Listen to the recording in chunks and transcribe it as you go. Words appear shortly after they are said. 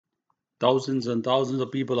Thousands and thousands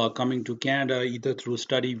of people are coming to Canada either through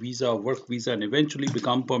study visa, work visa, and eventually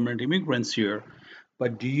become permanent immigrants here.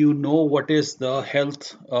 But do you know what is the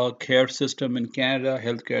health care system in Canada?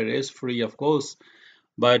 Healthcare is free, of course,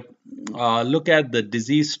 but look at the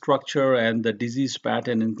disease structure and the disease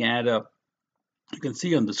pattern in Canada. You can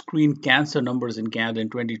see on the screen cancer numbers in Canada in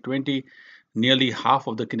 2020. Nearly half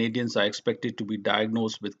of the Canadians are expected to be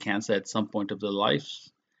diagnosed with cancer at some point of their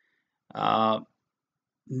lives. Uh,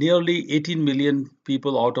 Nearly 18 million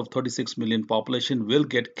people out of 36 million population will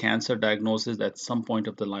get cancer diagnosis at some point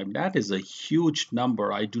of their life. That is a huge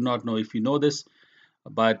number. I do not know if you know this,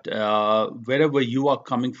 but wherever you are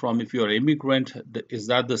coming from, if you're an immigrant, is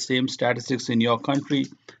that the same statistics in your country?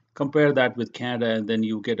 Compare that with Canada, and then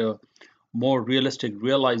you get a more realistic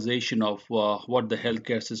realization of what the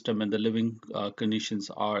healthcare system and the living conditions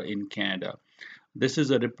are in Canada. This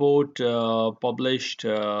is a report published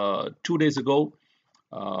 2 days ago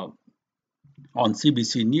uh, on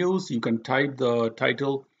CBC News. You can type the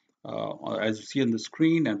title as you see on the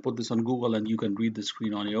screen and put this on Google, and you can read the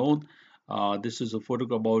screen on your own. This is a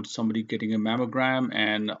photograph about somebody getting a mammogram,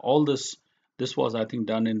 and all this was, I think,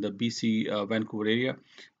 done in the BC Vancouver area,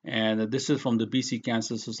 and this is from the BC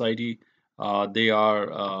Cancer Society. They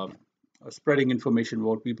are spreading information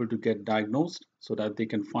about people to get diagnosed so that they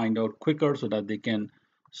can find out quicker, so that they can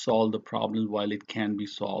solve the problem while it can be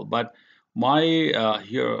solved. But my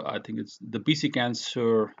here, I think it's the BC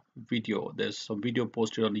Cancer video. There's some video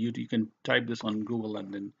posted on YouTube. You can type this on Google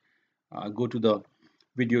and then go to the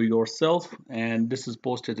video yourself. And this is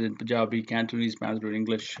posted in Punjabi, Cantonese, Mandarin,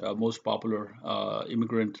 English, most popular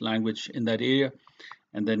immigrant language in that area.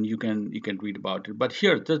 And then you can read about it. But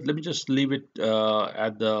here, let me just leave it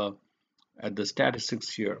at the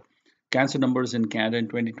statistics here. Cancer numbers in Canada in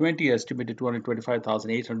 2020 estimated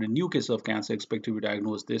 225,800 new cases of cancer expected to be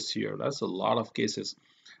diagnosed this year. That's a lot of cases.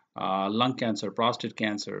 Lung cancer, prostate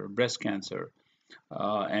cancer, breast cancer,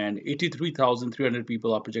 and 83,300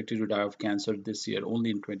 people are projected to die of cancer this year only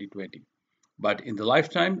in 2020. But in the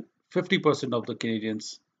lifetime, 50% of the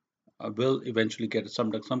Canadians will eventually get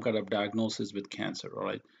some kind of diagnosis with cancer. All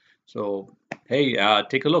right. So hey,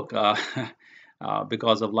 take a look.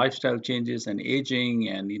 Because of lifestyle changes and aging,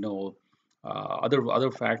 and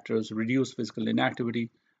other factors, reduced physical inactivity,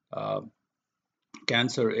 uh,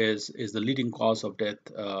 cancer is the leading cause of death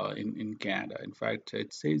in Canada. In fact,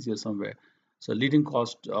 it says here somewhere. So leading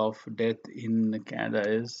cause of death in Canada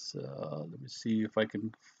is let me see if I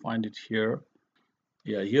can find it here.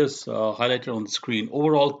 Yeah, here's highlighted on the screen.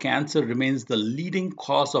 Overall, cancer remains the leading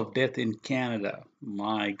cause of death in Canada.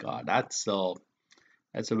 My God, that's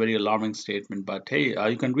a very alarming statement. But hey,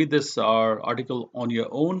 you can read this article on your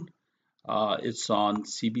own. It's on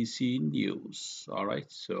CBC News. All right,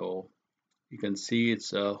 so you can see it's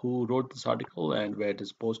who wrote this article and where it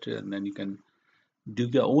is posted, and then you can do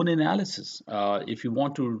your own analysis. If you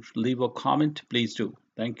want to leave a comment, please do.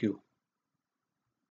 Thank you.